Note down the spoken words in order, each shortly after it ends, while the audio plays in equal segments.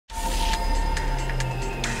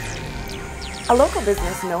A local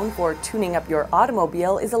business known for tuning up your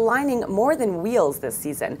automobile is aligning more than wheels this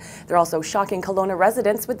season. They're also shocking Kelowna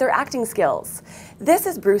residents with their acting skills. This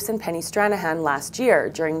is Bruce and Penny Stranahan last year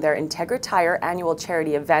during their Integra Tire annual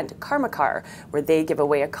charity event, Karma Car, where they give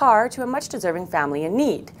away a car to a much-deserving family in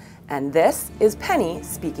need. And this is Penny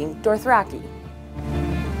speaking Dothraki.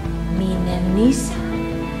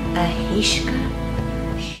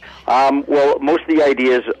 Well, most of the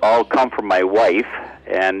ideas all come from my wife,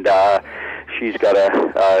 and she's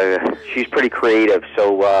pretty creative.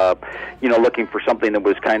 So, looking for something that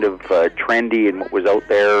was kind of trendy and what was out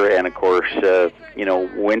there, and of course,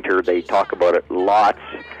 winter. They talk about it lots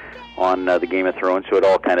on the Game of Thrones, so it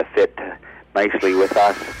all kind of fit nicely with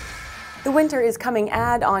us. The Winter is Coming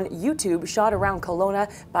ad on YouTube, shot around Kelowna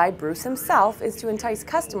by Bruce himself, is to entice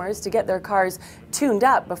customers to get their cars tuned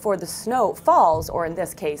up before the snow falls, or in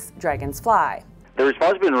this case, dragons fly. The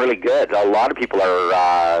response has been really good. A lot of people they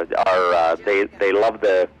love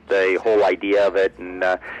the whole idea of it, and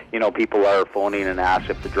people are phoning and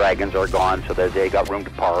asking if the dragons are gone so that they got room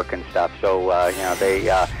to park and stuff. So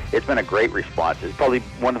it's been a great response. It's probably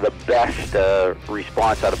one of the best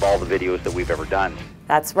response out of all the videos that we've ever done.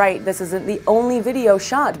 That's right. This isn't the only video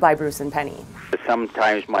shot by Bruce and Penny.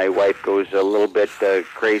 Sometimes my wife goes a little bit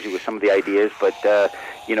crazy with some of the ideas, but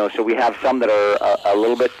so we have some that are a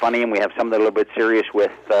little bit funny, and we have some that are a little bit serious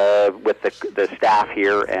with the staff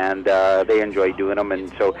here, and they enjoy doing them.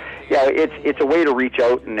 And so, yeah, it's a way to reach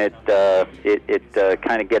out, and it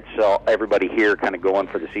kind of gets everybody here kind of going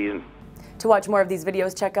for the season. To watch more of these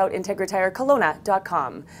videos, check out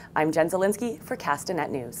IntegraTireKelowna.com. I'm Jen Zielinski for Castanet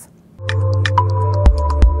News.